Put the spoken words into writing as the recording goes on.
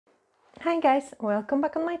Hi guys, welcome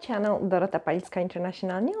back on my channel. Dorota Palicka,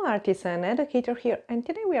 International Nail Artist and Educator here, and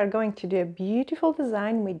today we are going to do a beautiful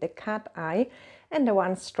design with the cat eye and the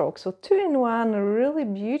one stroke. So two-in-one, really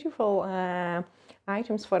beautiful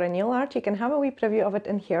items for a nail art. You can have a wee preview of it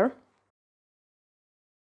in here.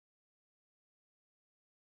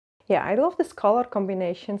 Yeah, I love these color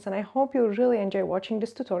combinations and I hope you really enjoy watching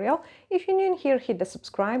this tutorial. If you're new in here, hit the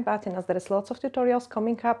subscribe button as there is lots of tutorials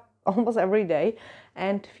coming up almost every day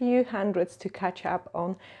and few hundreds to catch up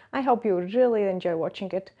on. I hope you really enjoy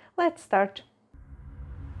watching it. Let's start.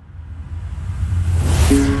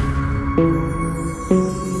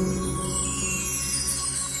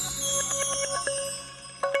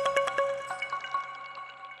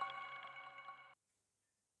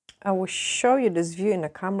 I will show you this view in the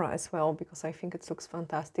camera as well because I think it looks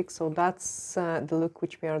fantastic. So that's the look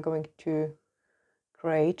which we are going to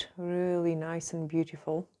create. Really nice and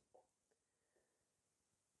beautiful.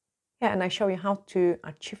 Yeah, and I show you how to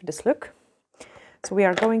achieve this look. So we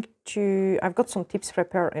are going to, I've got some tips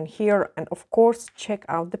prepared in here, and of course check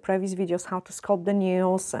out the previous videos how to sculpt the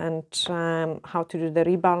nails and how to do the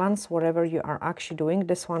rebalance, whatever you are actually doing.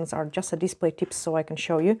 These ones are just a display tips so I can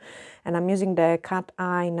show you. And I'm using the cat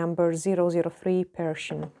eye number 003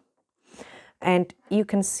 Persian. And you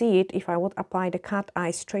can see it, if I would apply the cat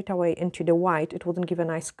eye straight away into the white, it wouldn't give a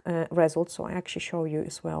nice result, so I actually show you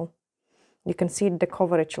as well. You can see the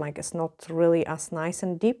coverage, like it's not really as nice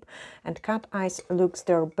and deep, and cat eyes looks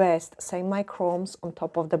their best semi-chromes on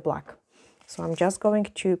top of the black. So I'm just going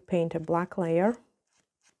to paint a black layer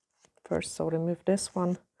first, so remove this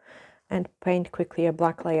one and paint quickly a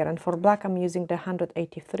black layer. And for black I'm using the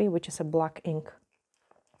 183, which is a black ink.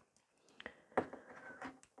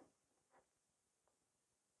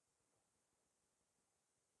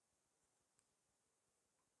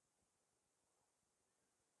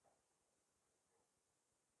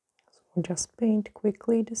 Just paint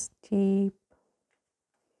quickly this tip.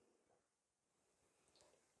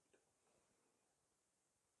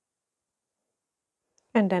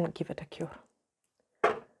 And then give it a cure.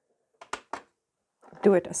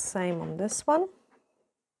 Do it the same on this one.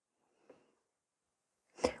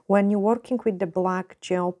 When you're working with the black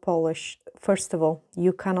gel polish, first of all,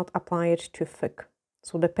 you cannot apply it too thick.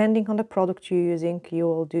 So depending on the product you're using, you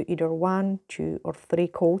will do either 1, 2 or 3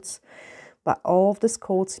 coats. But all of these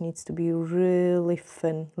coats needs to be really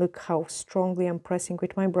thin. Look how strongly I'm pressing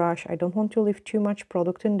with my brush. I don't want to leave too much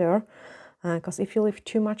product in there, because if you leave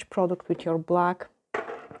too much product with your black,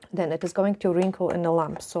 then it is going to wrinkle in the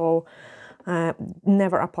lamp. So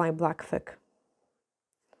never apply black thick,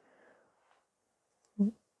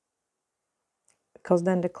 because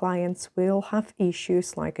then the clients will have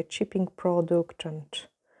issues like a chipping product, and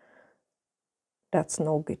that's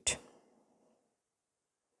no good.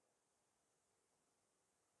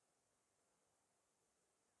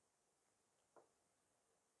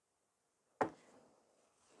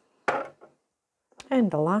 And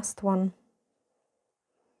the last one,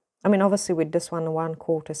 I mean, obviously with this one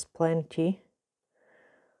coat is plenty.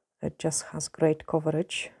 It just has great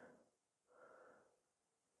coverage.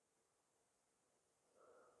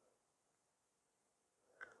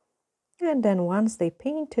 And then once they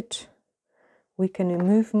paint it, we can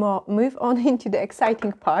move on into the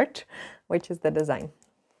exciting part, which is the design.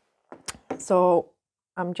 So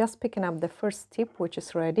I'm just picking up the first tip, which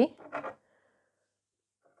is ready.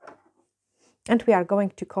 And we are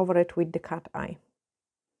going to cover it with the cat eye.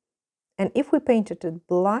 And if we painted it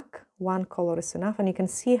black, one color is enough. And you can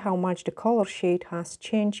see how much the color shade has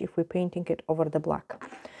changed if we're painting it over the black.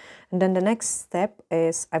 And then the next step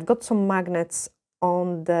is, I've got some magnets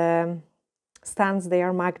on the stands. They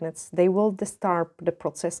are magnets. They will disturb the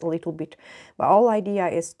process a little bit. But all idea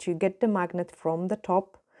is to get the magnet from the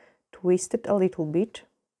top, twist it a little bit.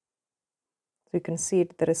 So you can see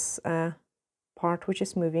it, there is a part which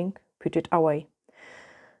is moving, put it away.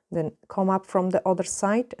 Then come up from the other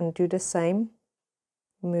side and do the same.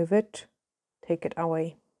 Move it, take it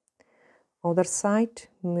away. Other side,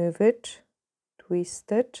 move it,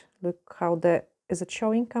 twist it. Look how is it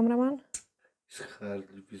showing, cameraman? It's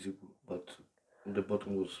hardly visible, but the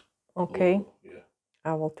bottom was okay. low, yeah.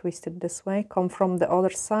 I will twist it this way. Come from the other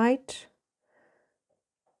side.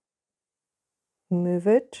 Move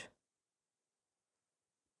it.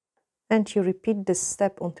 And you repeat this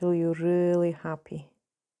step until you're really happy.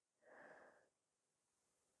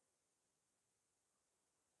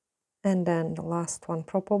 And then the last one,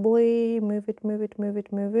 probably move it, move it, move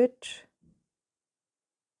it, move it.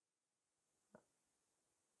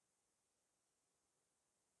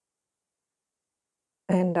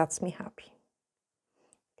 And that's me happy.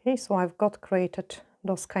 Okay, so I've got created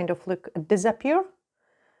those kind of look disappear.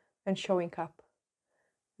 and showing up.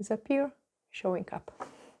 Disappear, showing up.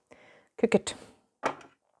 Cook it.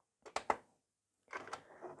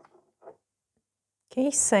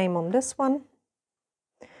 Okay, same on this one.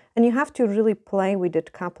 And you have to really play with it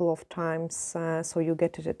a couple of times so you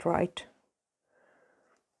get it right.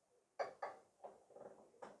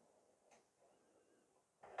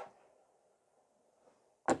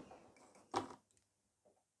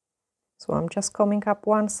 So I'm just coming up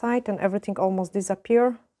one side and everything almost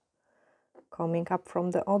disappear. Coming up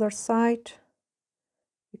from the other side.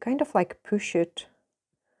 You kind of like push it.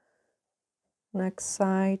 Next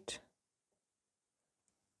side.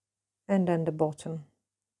 And then the bottom.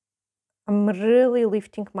 I'm really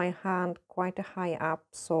lifting my hand quite high up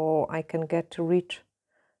so I can get to reach.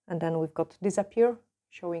 And then we've got disappear,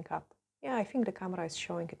 showing up. Yeah, I think the camera is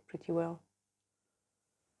showing it pretty well.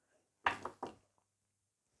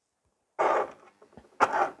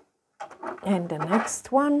 And the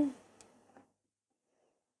next one.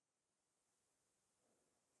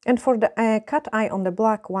 And for the cat eye on the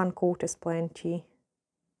black, one coat is plenty.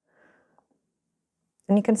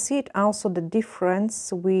 And you can see it also the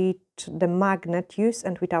difference with the magnet use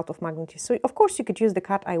and without of magnet use. So of course you could use the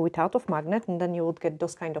cat eye without of magnet and then you would get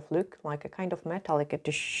those kind of look, like a kind of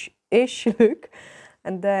metallic-ish look.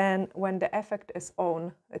 And then when the effect is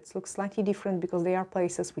on, it looks slightly different because there are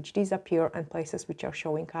places which disappear and places which are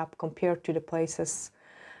showing up compared to the places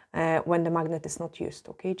when the magnet is not used,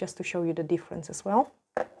 okay? Just to show you the difference as well.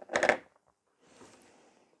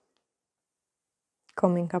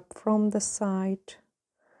 Coming up from the side.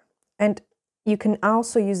 And you can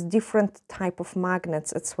also use different type of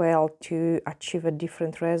magnets as well to achieve a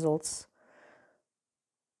different results.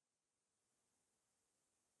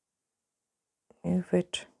 Move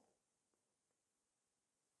it.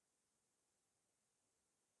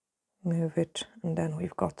 Move it. And then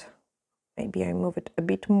we've got, maybe I move it a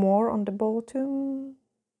bit more on the bottom.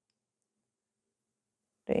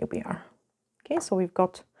 There we are. Okay, so we've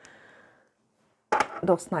got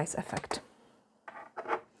those nice effect.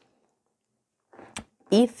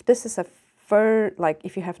 If this is a like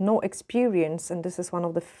if you have no experience and this is one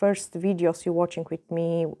of the first videos you're watching with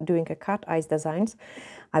me doing a cat eyes designs,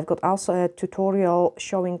 I've got also a tutorial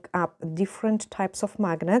showing up different types of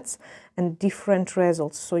magnets and different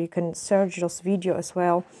results. So you can search this video as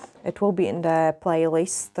well. It will be in the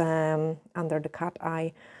playlist under the cat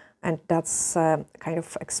eye, and that's kind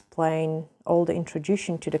of explain all the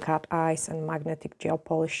introduction to the cat eyes and magnetic gel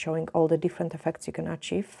polish, showing all the different effects you can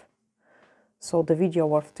achieve. So the video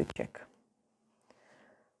worth to check.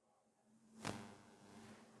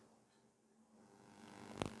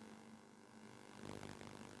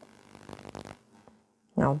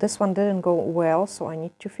 Now this one didn't go well, so I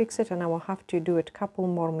need to fix it and I will have to do it a couple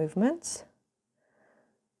more movements.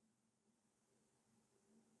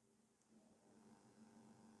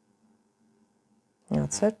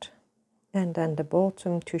 That's it. And then the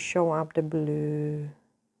bottom to show up the blue.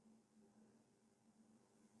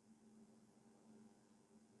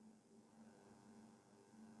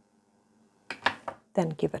 Then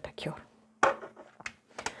give it a cure.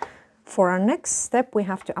 For our next step, we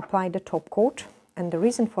have to apply the top coat. And the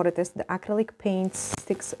reason for it is the acrylic paint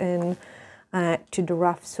sticks in to the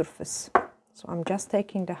rough surface. So I'm just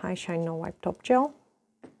taking the High Shine No Wipe Top Gel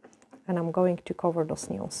and I'm going to cover those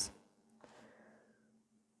nails.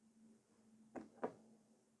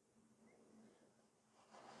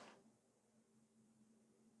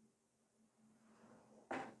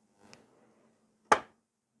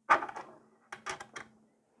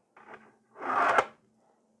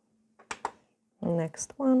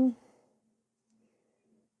 Next one.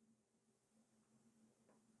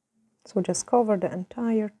 So just cover the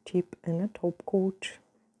entire tip in a top coat.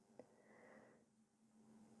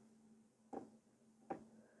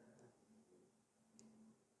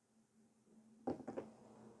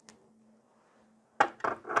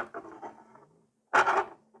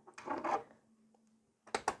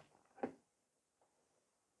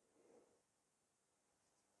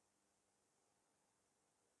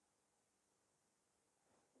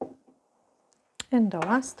 And the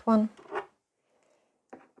last one.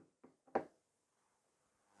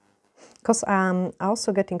 Because I'm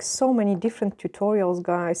also getting so many different tutorials,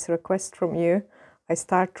 guys, requests from you, I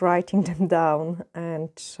start writing them down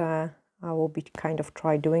and I will be kind of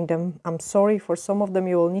try doing them. I'm sorry, for some of them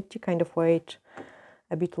you will need to kind of wait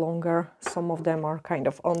a bit longer. Some of them are kind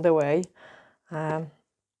of on the way,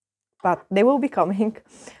 but they will be coming.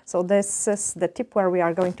 So this is the tip where we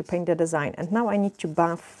are going to paint the design. And now I need to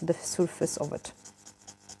buff the surface of it.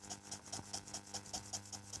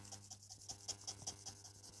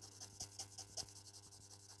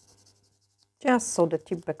 just so the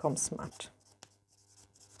tip becomes matte.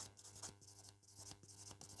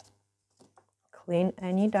 Clean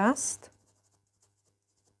any dust.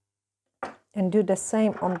 And do the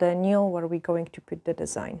same on the nail where we're going to put the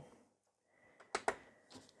design.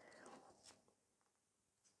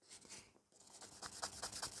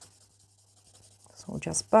 So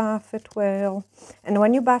just buff it well. And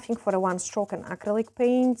when you're buffing for a one stroke and acrylic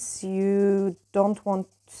paints, you don't want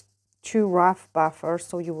too rough buffer,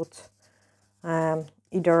 so you would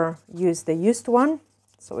either use the used one,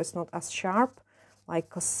 so it's not as sharp, like,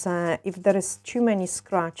 because if there is too many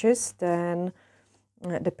scratches, then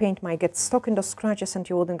the paint might get stuck in those scratches and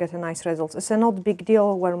you wouldn't get a nice result. It's a not big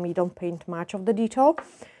deal when we don't paint much of the detail,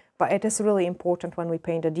 but it is really important when we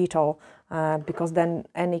paint the detail, because then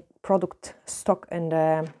any product stuck in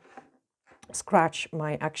the scratch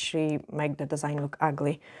might actually make the design look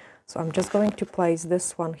ugly. So I'm just going to place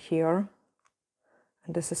this one here,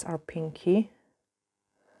 and this is our pinky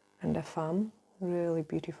and the thumb. Really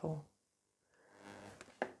beautiful.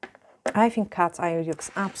 I think cat's eye looks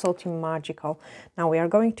absolutely magical. Now we are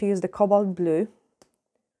going to use the cobalt blue.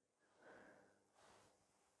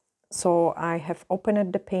 So I have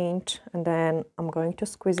opened the paint and then I'm going to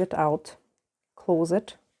squeeze it out, close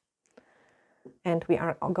it. And we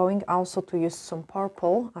are going also to use some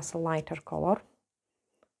purple as a lighter color.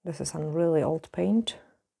 This is a really old paint.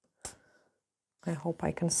 I hope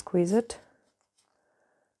I can squeeze it.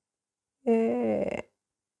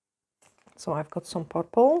 So I've got some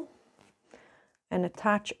purple and a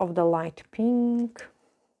touch of the light pink,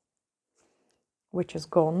 which is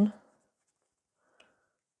gone.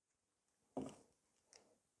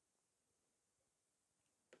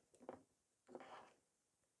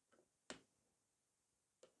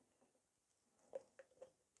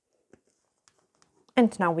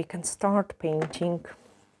 And now we can start painting.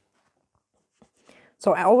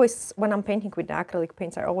 So I always, when I'm painting with the acrylic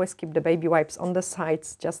paints, I always keep the baby wipes on the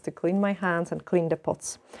sides just to clean my hands and clean the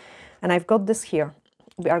pots. And I've got this here.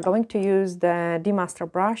 We are going to use the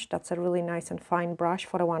demaster brush. That's a really nice and fine brush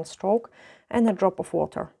for a one stroke, and a drop of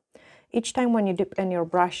water. Each time when you dip in your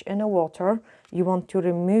brush in the water, you want to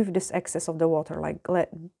remove this excess of the water, like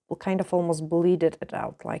kind of almost bleed it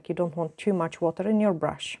out, like you don't want too much water in your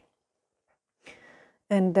brush.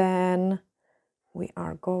 And then we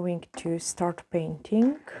are going to start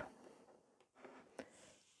painting.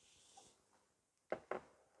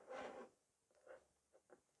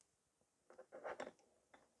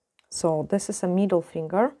 So this is a middle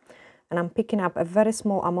finger, and I'm picking up a very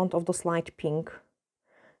small amount of this light pink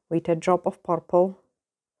with a drop of purple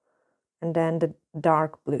and then the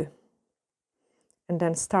dark blue, and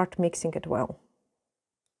then start mixing it well.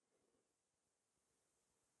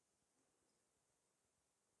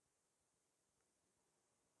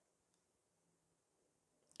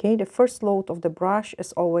 Okay, the first load of the brush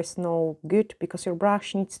is always no good because your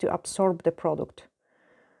brush needs to absorb the product.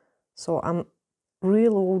 So I'm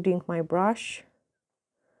reloading my brush,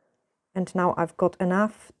 and now I've got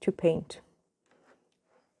enough to paint.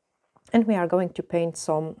 And we are going to paint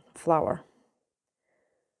some flower.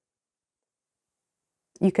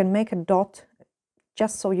 You can make a dot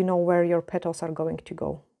just so you know where your petals are going to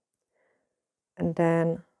go. And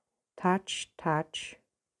then touch, touch,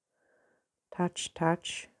 touch,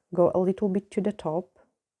 touch, go a little bit to the top,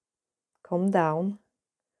 come down,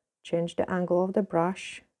 change the angle of the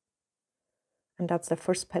brush, and that's the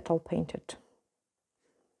first petal painted.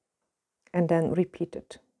 And then repeat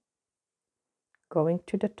it. Going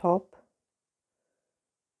to the top,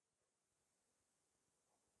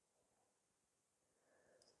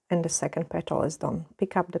 and the second petal is done.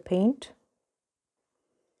 Pick up the paint.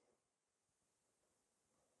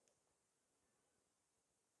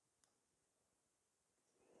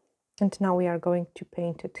 And now we are going to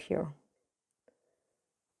paint it here.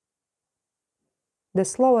 The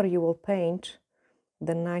slower you will paint,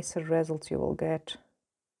 the nicer results you will get.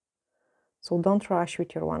 So don't rush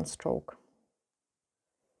with your one stroke.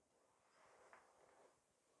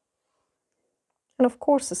 And of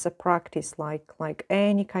course, it's a practice, like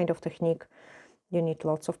any kind of technique, you need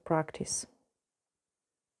lots of practice.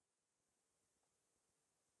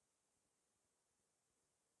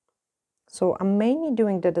 So I'm mainly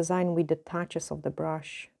doing the design with the touches of the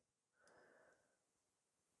brush.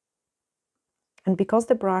 And because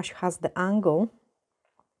the brush has the angle,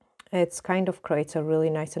 it kind of creates a really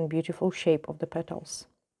nice and beautiful shape of the petals.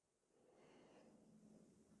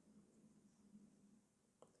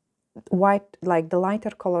 White, like the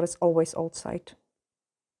lighter color, is always outside.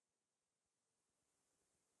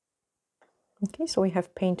 Okay, so we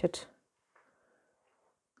have painted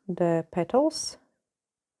the petals.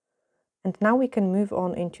 And now we can move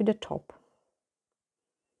on into the top.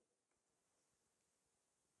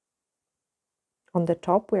 On the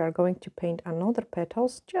top we are going to paint another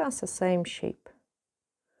petals, just the same shape.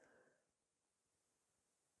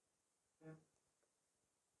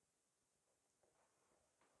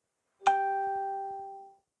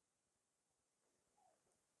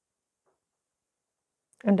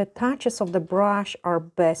 And the touches of the brush are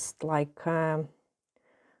best, like for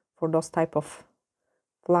those type of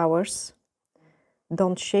flowers.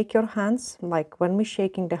 Don't shake your hands, like when we're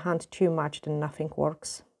shaking the hand too much, then nothing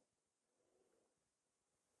works.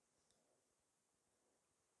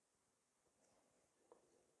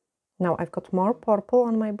 Now I've got more purple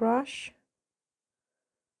on my brush.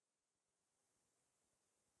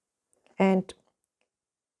 And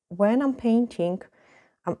when I'm painting,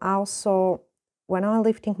 when I'm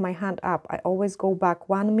lifting my hand up, I always go back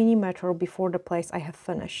 1 millimeter before the place I have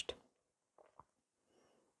finished.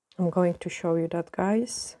 I'm going to show you that,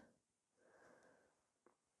 guys.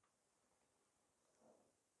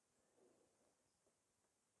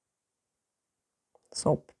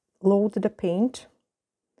 So load the paint.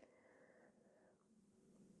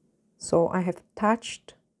 So I have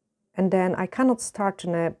touched, and then I cannot start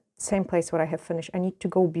in the same place where I have finished. I need to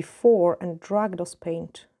go before and drag those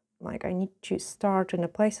paint. Like I need to start in the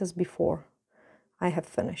places before I have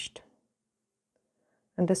finished.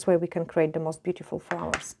 And this way we can create the most beautiful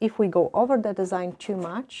flowers. If we go over the design too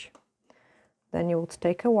much, then you would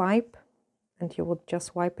take a wipe and you would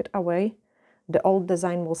just wipe it away. The old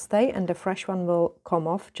design will stay and the fresh one will come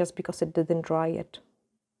off just because it didn't dry yet.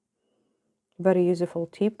 Very useful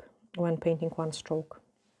tip when painting one stroke.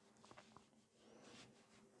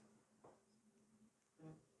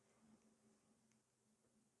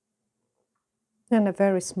 And a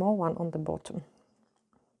very small one on the bottom.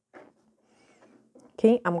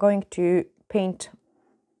 Okay, I'm going to paint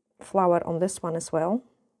flower on this one as well.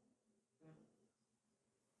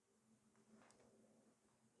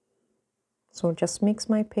 So just mix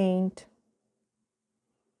my paint.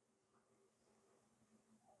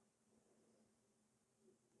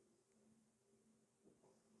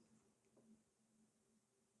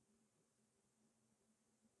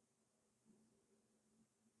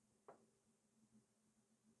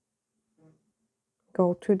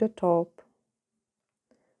 Go to the top,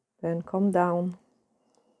 then come down.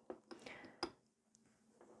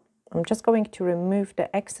 I'm just going to remove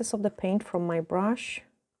the excess of the paint from my brush.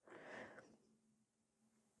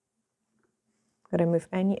 Remove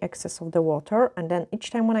any excess of the water, and then each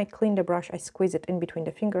time when I clean the brush, I squeeze it in between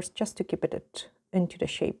the fingers just to keep it into the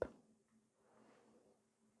shape.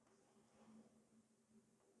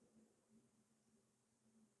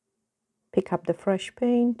 Pick up the fresh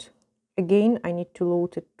paint. Again, I need to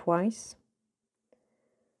load it twice.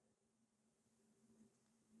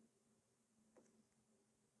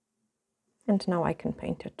 And now I can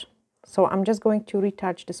paint it. So I'm just going to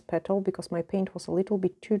retouch this petal because my paint was a little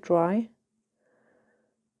bit too dry.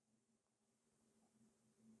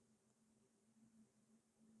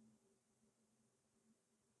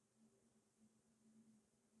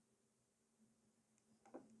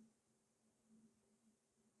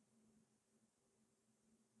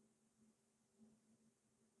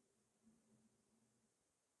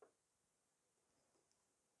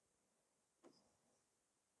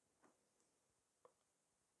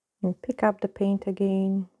 And pick up the paint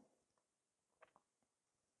again.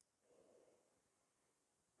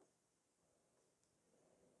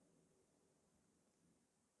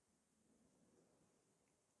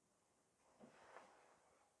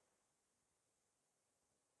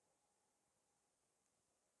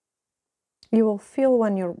 You will feel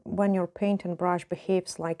when your paint and brush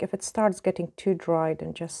behaves, like if it starts getting too dry,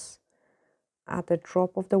 then just add a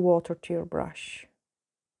drop of the water to your brush.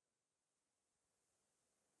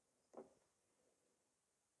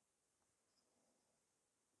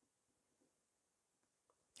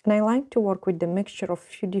 And I like to work with the mixture of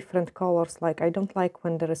few different colors. Like I don't like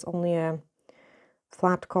when there is only a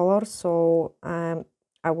flat color, so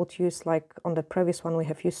I would use, like on the previous one we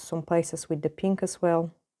have used some places with the pink as well,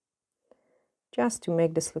 just to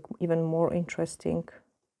make this look even more interesting.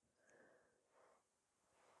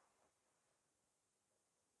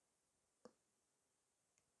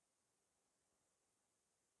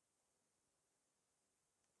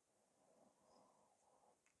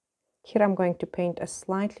 Here I'm going to paint a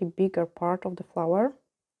slightly bigger part of the flower.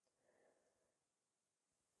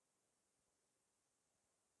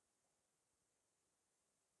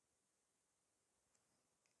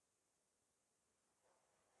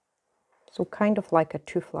 So kind of like a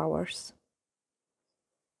 2 flowers.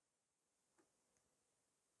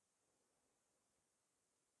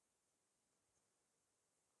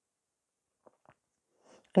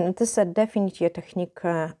 And this is definitely a technique,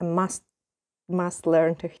 a must must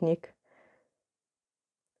learn technique.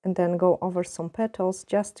 And then go over some petals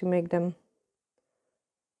just to make them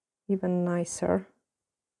even nicer.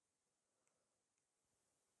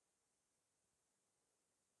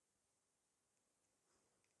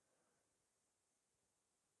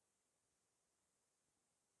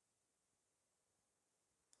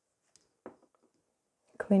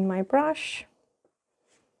 Clean my brush,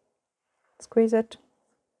 squeeze it.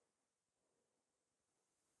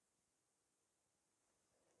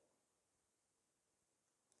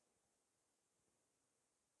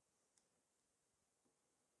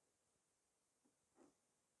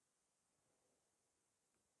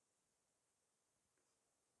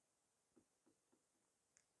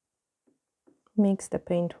 Mix the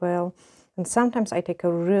paint well, and sometimes I take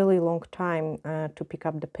a really long time to pick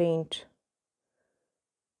up the paint,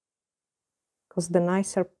 because the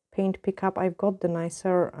nicer paint pickup I've got, the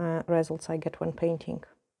nicer results I get when painting.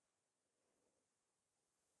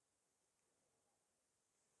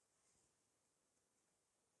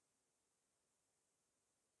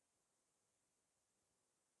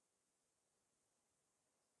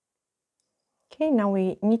 Okay, now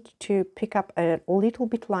we need to pick up a little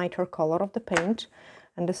bit lighter color of the paint,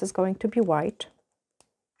 and this is going to be white.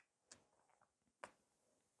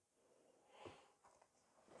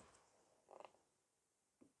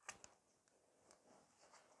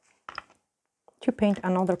 To paint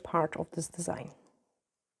another part of this design.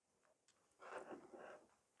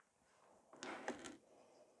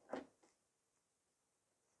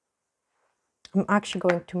 I'm actually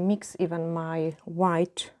going to mix even my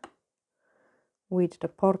white with the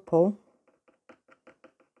purple.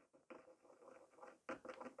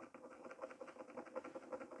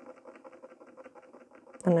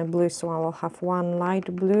 And a blue, so I will have one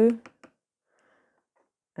light blue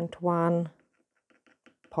and one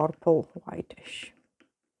purple whitish.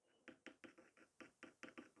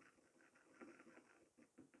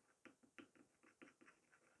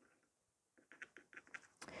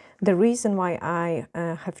 The reason why I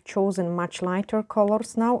have chosen much lighter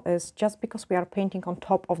colors now is just because we are painting on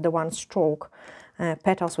top of the one stroke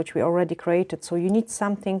petals which we already created, so you need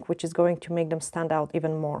something which is going to make them stand out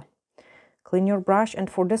even more. Clean your brush, and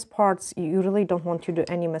for these parts you really don't want to do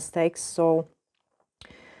any mistakes, so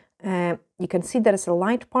you can see there is a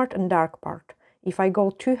light part and dark part. If I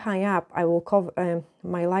go too high up, I will cover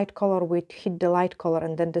my light color will hit the light color,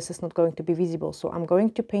 and then this is not going to be visible. So I'm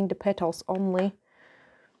going to paint the petals only,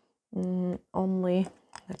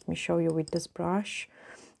 let me show you with this brush.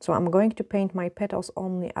 So I'm going to paint my petals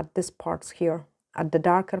only at these parts here, at the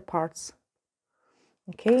darker parts.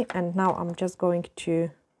 Okay, and now I'm just going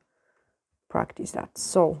to practice that.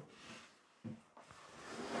 So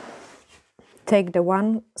take the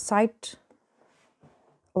one side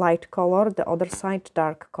light color, the other side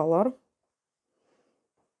dark color,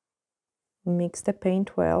 mix the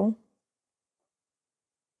paint well,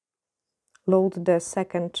 load the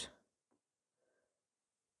second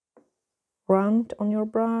round on your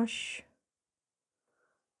brush,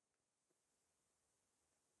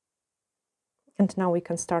 and now we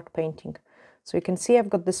can start painting. So you can see I've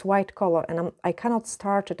got this white color, and I cannot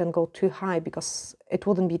start it and go too high because it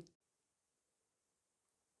wouldn't be.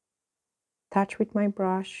 Touch with my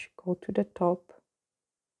brush, go to the top,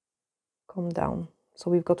 come down.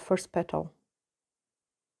 So we've got first petal.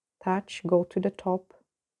 Touch, go to the top,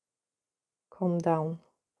 come down.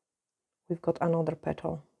 We've got another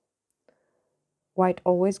petal. White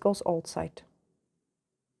always goes outside.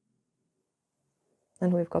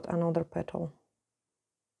 And we've got another petal.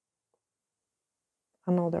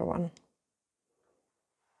 Another one.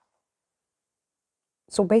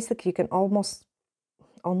 So basically you can almost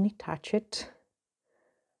only touch it.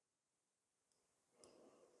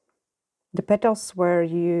 The petals where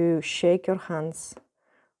you shake your hands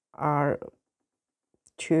are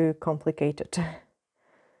too complicated.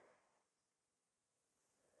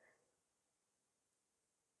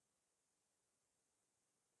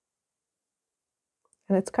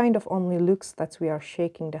 And it's kind of only looks that we are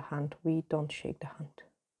shaking the hand. We don't shake the hand.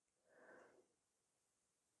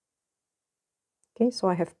 Okay, so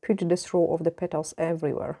I have put this row of the petals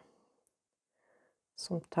everywhere.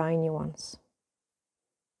 Some tiny ones.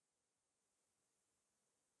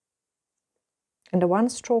 And the one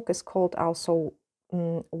stroke is called also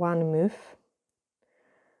one move.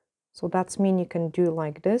 So that's mean you can do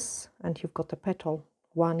like this, and you've got a petal,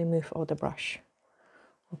 one move of the brush.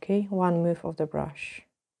 Okay, one move of the brush.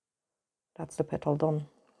 That's the petal done.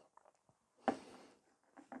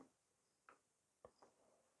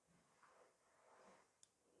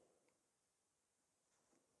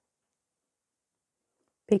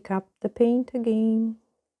 Pick up the paint again.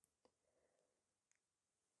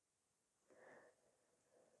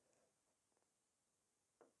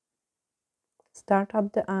 Start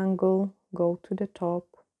at the angle, go to the top,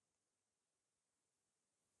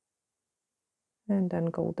 and then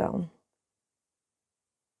go down.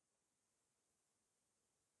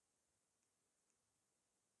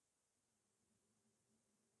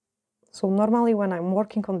 So normally when I'm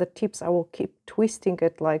working on the tips, I will keep twisting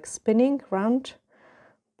it, like spinning round.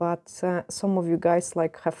 But some of you guys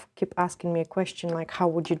like keep asking me a question like, how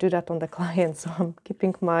would you do that on the client? So I'm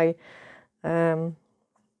keeping my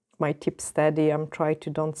my tip steady. I'm trying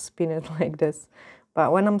to don't spin it like this.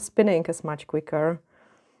 But when I'm spinning, it's much quicker.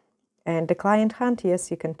 And the client hand,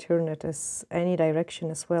 yes, you can turn it as any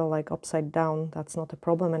direction as well, like upside down. That's not a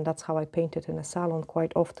problem, and that's how I paint it in a salon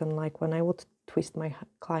quite often, like when I would twist my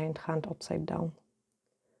client hand upside down.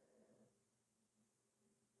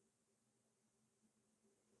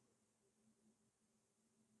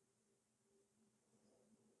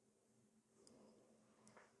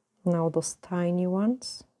 Now those tiny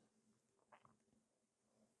ones.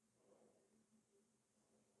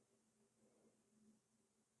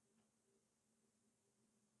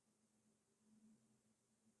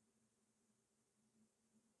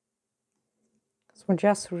 So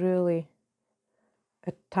just really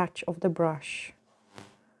a touch of the brush.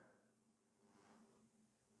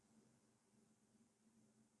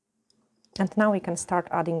 And now we can start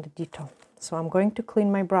adding the detail. So I'm going to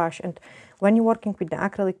clean my brush, and when you're working with the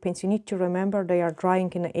acrylic paints, you need to remember they are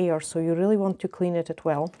drying in the air, so you really want to clean it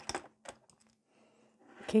well.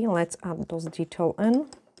 Okay, let's add those detail in.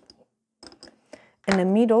 In the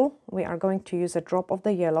middle, we are going to use a drop of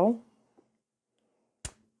the yellow.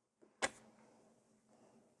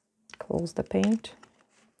 Close the paint.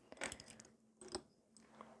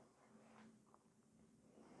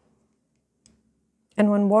 And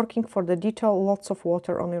when working for the detail, lots of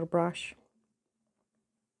water on your brush.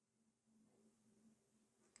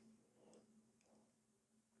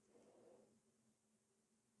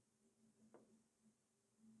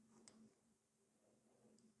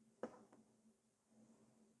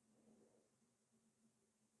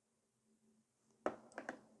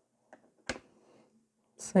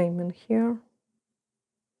 Same in here.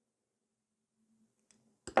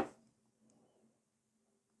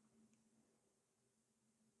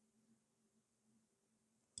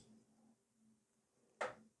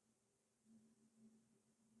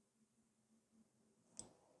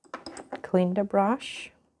 Clean the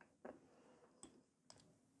brush.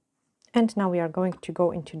 And now we are going to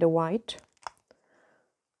go into the white.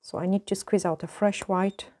 So I need to squeeze out a fresh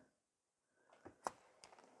white.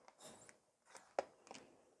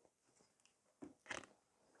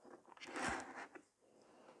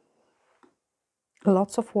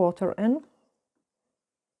 Lots of water in.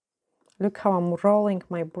 Look how I'm rolling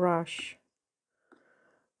my brush.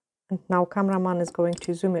 And now cameraman is going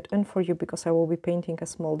to zoom it in for you because I will be painting a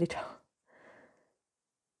small detail.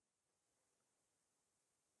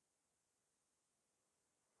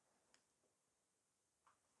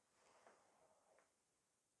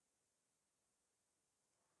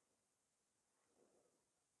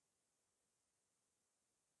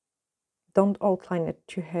 Don't outline it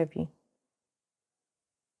too heavy.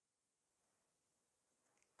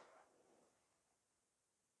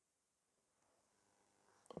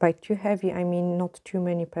 By too heavy, I mean not too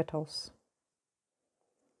many petals.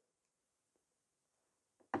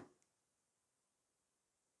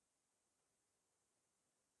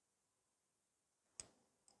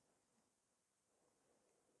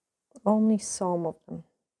 Only some of them.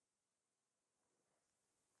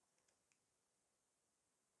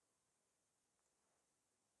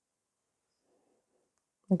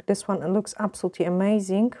 Like this one, it looks absolutely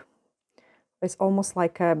amazing. It's almost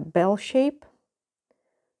like a bell shape.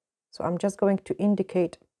 So I'm just going to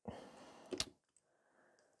indicate.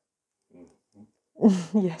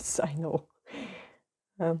 Yes, I know.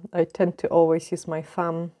 I tend to always use my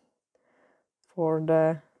thumb for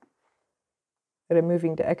the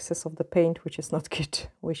removing the excess of the paint, which is not good.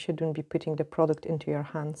 We shouldn't be putting the product into your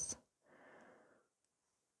hands.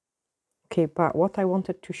 Okay, but what I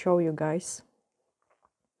wanted to show you guys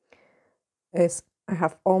is I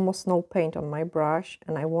have almost no paint on my brush,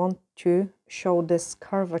 and I want to show this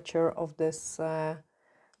curvature of this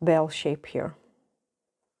bell shape here.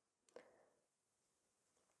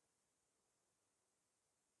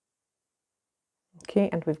 Okay,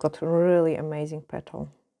 and we've got a really amazing petal.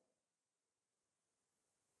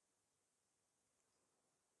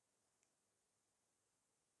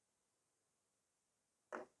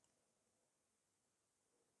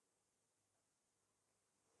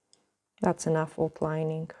 That's enough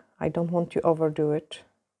outlining. I don't want to overdo it.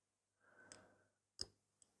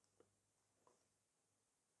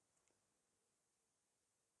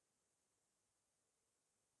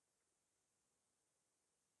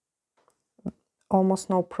 almost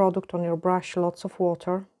no product on your brush, lots of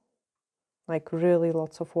water, like really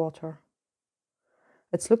lots of water.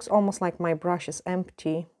 It looks almost like my brush is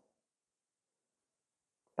empty,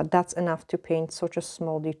 but that's enough to paint such a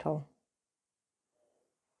small detail.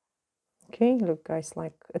 Okay, look guys,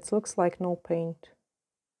 like it looks like no paint.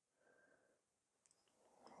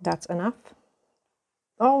 That's enough.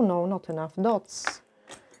 Oh no, not enough dots.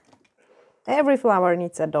 Every flower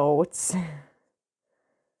needs a dots.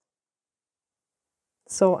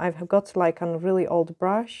 So I've got like a really old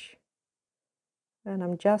brush, and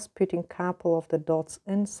I'm just putting a couple of the dots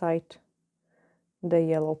inside the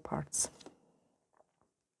yellow parts.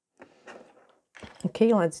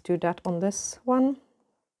 Okay, let's do that on this one.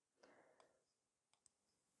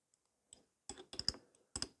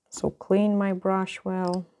 So clean my brush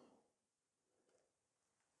well.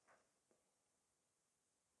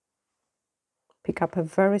 Pick up a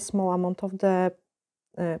very small amount of the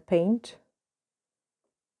paint.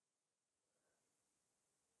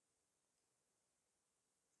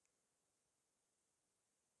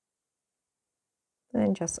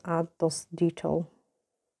 And just add those details.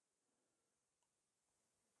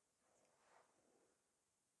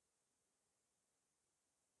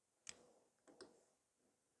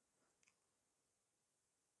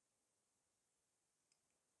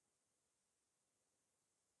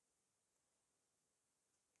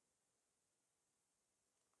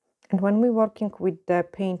 And when we're working with the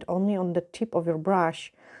paint only on the tip of your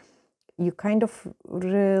brush, you kind of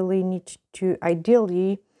really need to,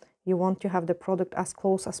 ideally, you want to have the product as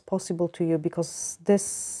close as possible to you, because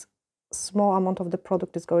this small amount of the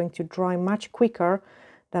product is going to dry much quicker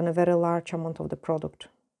than a very large amount of the product.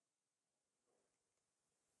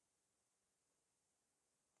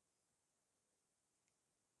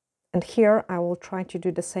 And here I will try to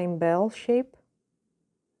do the same bell shape.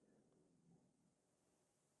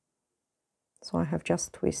 So I have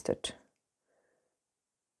just twisted.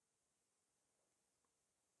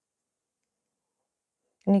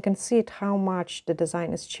 And you can see it how much the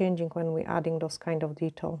design is changing when we're adding those kind of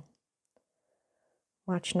detail.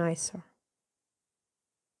 Much nicer.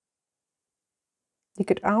 You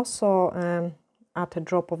could also add a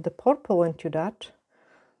drop of the purple into that.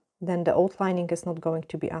 Then the outlining is not going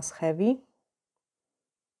to be as heavy.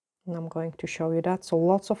 And I'm going to show you that. So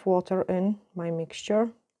lots of water in my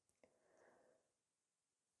mixture.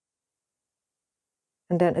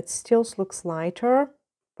 And then it still looks lighter,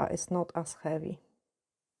 but it's not as heavy.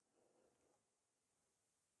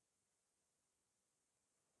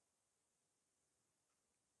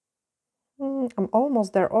 I'm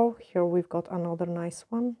almost there. Oh, here we've got another nice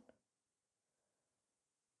one.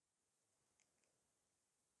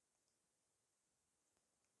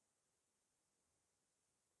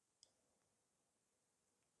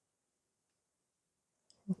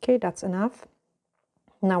 Okay, that's enough.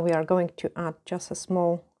 Now we are going to add just a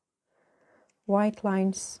small white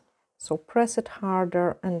lines. So press it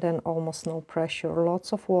harder and then almost no pressure.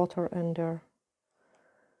 Lots of water in there.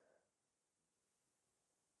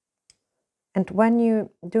 And when you're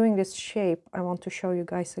doing this shape, I want to show you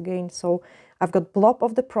guys again. So I've got blob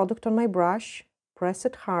of the product on my brush. Press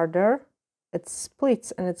it harder. It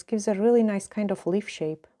splits and it gives a really nice kind of leaf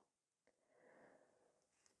shape.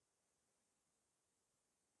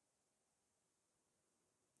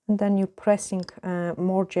 And then you're pressing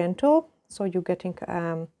more gentle, so you're getting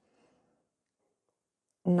a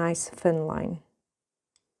nice thin line.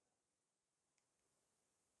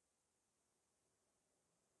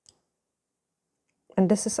 And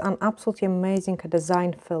this is an absolutely amazing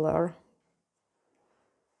design filler.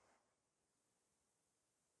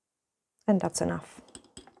 And that's enough.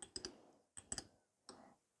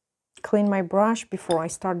 Clean my brush before I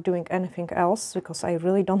start doing anything else, because I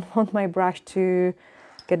really don't want my brush to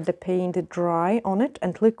get the paint dry on it.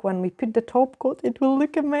 And look, when we put the top coat, it will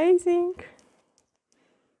look amazing.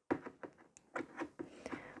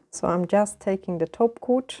 So I'm just taking the top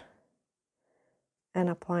coat and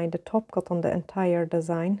applying the top coat on the entire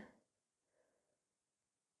design.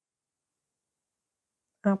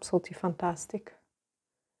 Absolutely fantastic.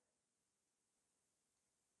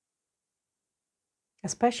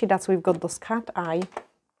 Especially that we've got those cat eye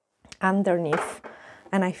underneath,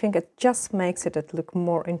 and I think it just makes it look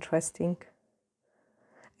more interesting.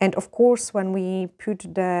 And of course, when we put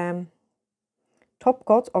the top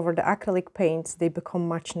coat over the acrylic paints, they become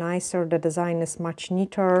much nicer, the design is much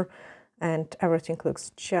neater, and everything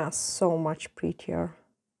looks just so much prettier.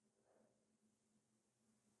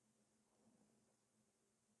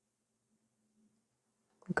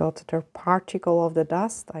 Got the particle of the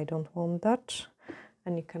dust, I don't want that.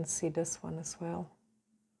 And you can see this one as well.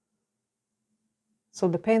 So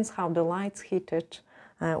depends how the lights hit it.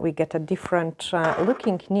 We get a different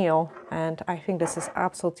looking nail, and I think this is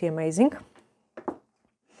absolutely amazing.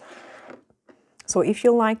 So if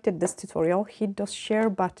you liked this tutorial, hit the share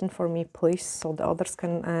button for me, please, so the others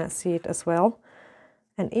can see it as well.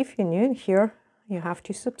 And if you're new in here, you have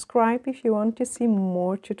to subscribe if you want to see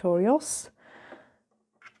more tutorials.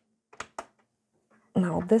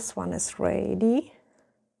 Now this one is ready.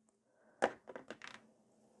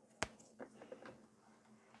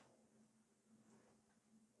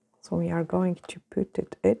 So we are going to put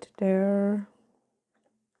it there.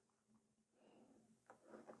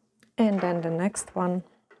 And then the next one.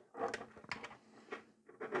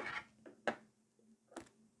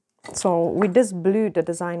 So with this blue, the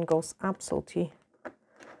design goes absolutely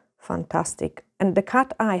fantastic. And the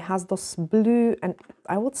cat eye has those blue, and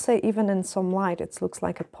I would say even in some light, it looks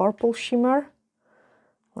like a purple shimmer.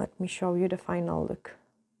 Let me show you the final look.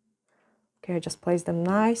 Okay, I just place them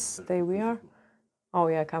nice. There we are. Oh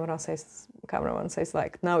yeah, cameraman says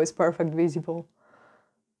like, now it's perfect visible.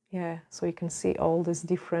 Yeah, so you can see all these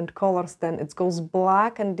different colors. Then it goes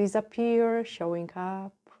black and disappear, showing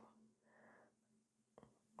up.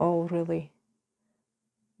 Oh, really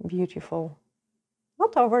beautiful.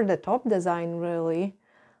 Not over the top design, really.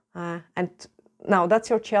 And now that's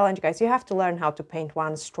your challenge, guys. You have to learn how to paint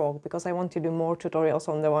one stroke, because I want to do more tutorials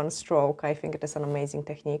on the one stroke. I think it is an amazing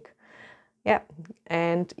technique. Yeah,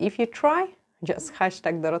 and if you try, just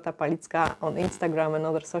hashtag Dorota Palicka on Instagram and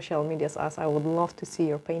other social medias, as I would love to see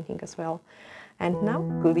your painting as well. And now,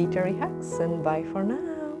 glittery hugs and bye for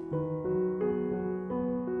now.